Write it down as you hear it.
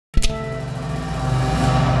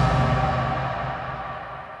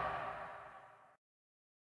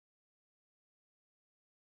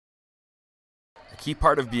key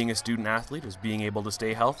part of being a student athlete is being able to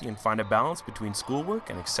stay healthy and find a balance between schoolwork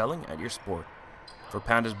and excelling at your sport. For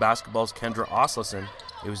Pandas basketball's Kendra Asleson,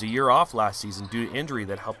 it was a year off last season due to injury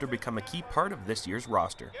that helped her become a key part of this year's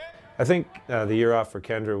roster. I think the year off for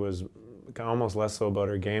Kendra was almost less so about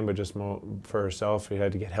her game, but just more for herself. She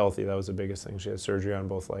had to get healthy. That was the biggest thing. She had surgery on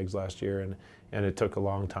both legs last year, and it took a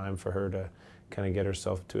long time for her to kind of get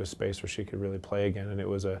herself to a space where she could really play again. And it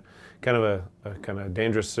was a kind of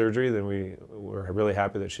dangerous surgery. Then we were really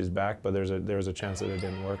happy that she's back, but there was a chance that it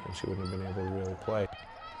didn't work and she wouldn't have been able to really play.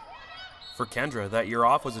 For Kendra, that year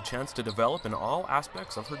off was a chance to develop in all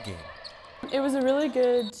aspects of her game. It was a really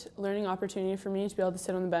good learning opportunity for me to be able to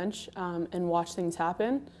sit on the bench and watch things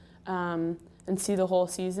happen and see the whole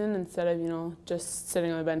season instead of, just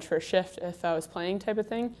sitting on the bench for a shift if I was playing type of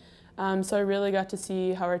thing. So I really got to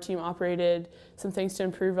see how our team operated, some things to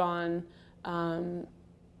improve on,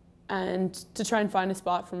 and to try and find a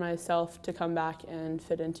spot for myself to come back and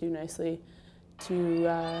fit into nicely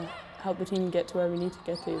to help the team get to where we need to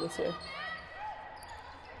get to this year.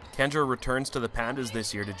 Kendra returns to the Pandas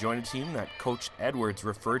this year to join a team that Coach Edwards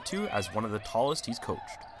referred to as one of the tallest he's coached.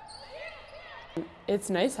 It's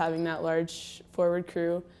nice having that large forward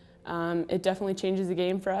crew. It definitely changes the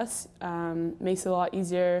game for us, makes it a lot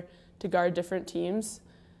easier to guard different teams.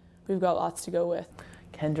 We've got lots to go with.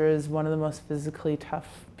 Kendra is one of the most physically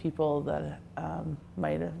tough people that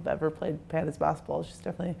might have ever played Pandas basketball. She's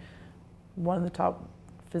definitely one of the top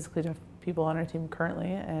physically tough people on our team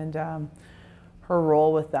currently, and her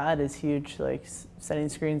role with that is huge, like setting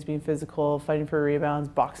screens, being physical, fighting for rebounds,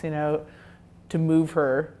 boxing out. To move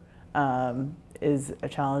her is a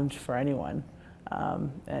challenge for anyone,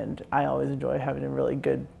 and I always enjoy having a really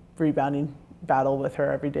good rebounding battle with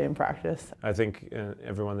her every day in practice. I think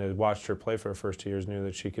everyone that watched her play for her first 2 years knew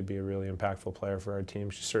that she could be a really impactful player for our team.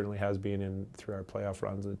 She certainly has been through our playoff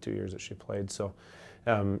runs in the 2 years that she played. So,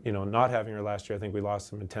 not having her last year, I think we lost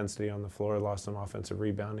some intensity on the floor, lost some offensive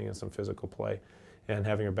rebounding and some physical play. And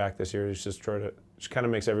having her back this year is just she kind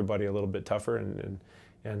of makes everybody a little bit tougher, and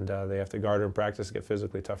they have to guard her in practice to get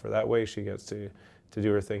physically tougher. That way she gets to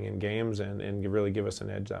do her thing in games and really give us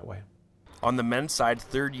an edge that way. On the men's side,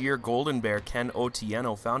 third-year Golden Bear Ken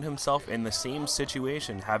Otieno found himself in the same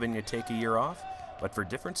situation, having to take a year off, but for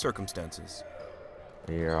different circumstances.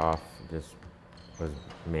 The year off just was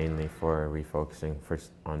mainly for refocusing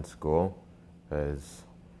on school, because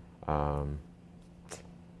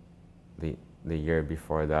the year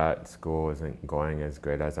before that, school wasn't going as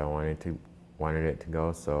great as I wanted it to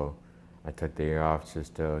go, so I took the year off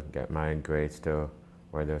just to get my grades to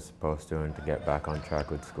where they're supposed to and to get back on track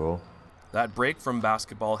with school. That break from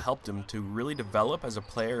basketball helped him to really develop as a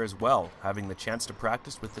player as well, having the chance to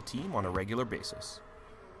practice with the team on a regular basis.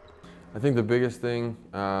 I think the biggest thing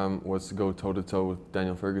was to go toe-to-toe with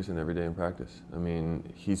Daniel Ferguson every day in practice. I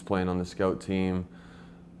mean, he's playing on the scout team,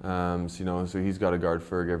 so he's got to guard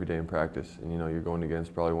Ferg every day in practice. And you're going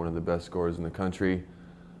against probably one of the best scorers in the country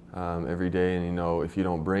every day, and if you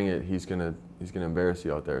don't bring it, he's gonna embarrass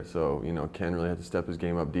you out there. So Ken really had to step his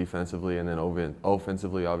game up defensively, and then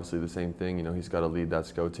offensively, obviously the same thing. He's got to lead that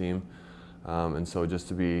scout team, and so just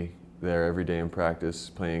to be there every day in practice,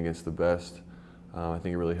 playing against the best, I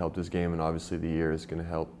think it really helped his game, and obviously the year is going to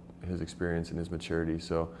help his experience and his maturity.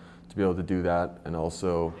 So to be able to do that, and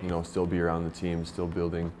also still be around the team, still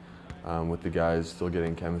building with the guys, still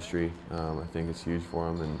getting chemistry, I think it's huge for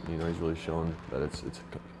him, and he's really shown that it's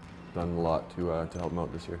done a lot to help him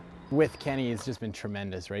out this year. With Kenny, it's just been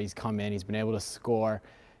tremendous, right? He's come in, he's been able to score.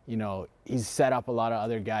 He's set up a lot of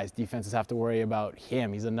other guys. Defenses have to worry about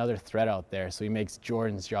him. He's another threat out there, so he makes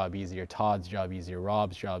Jordan's job easier, Todd's job easier,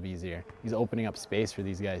 Rob's job easier. He's opening up space for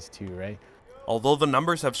these guys too, right? Although the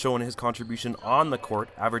numbers have shown his contribution on the court,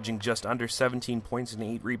 averaging just under 17 points and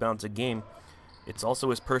 8 rebounds a game, it's also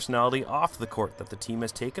his personality off the court that the team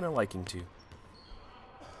has taken a liking to.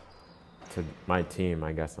 To my team,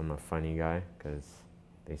 I guess I'm a funny guy, because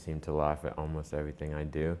they seem to laugh at almost everything I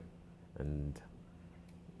do, and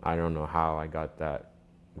I don't know how I got that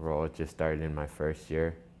role. It just started in my first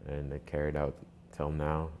year, and it carried out till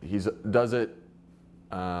now. He does it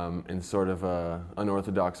in sort of an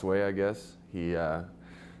unorthodox way, I guess.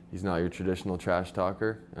 He's not your traditional trash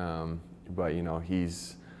talker, but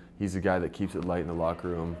he's a guy that keeps it light in the locker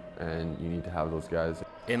room, and you need to have those guys.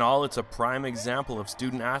 In all, it's a prime example of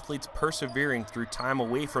student athletes persevering through time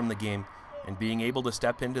away from the game and being able to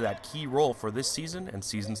step into that key role for this season and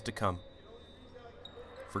seasons to come.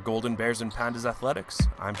 For Golden Bears and Pandas Athletics,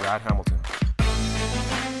 I'm Brad Hamilton.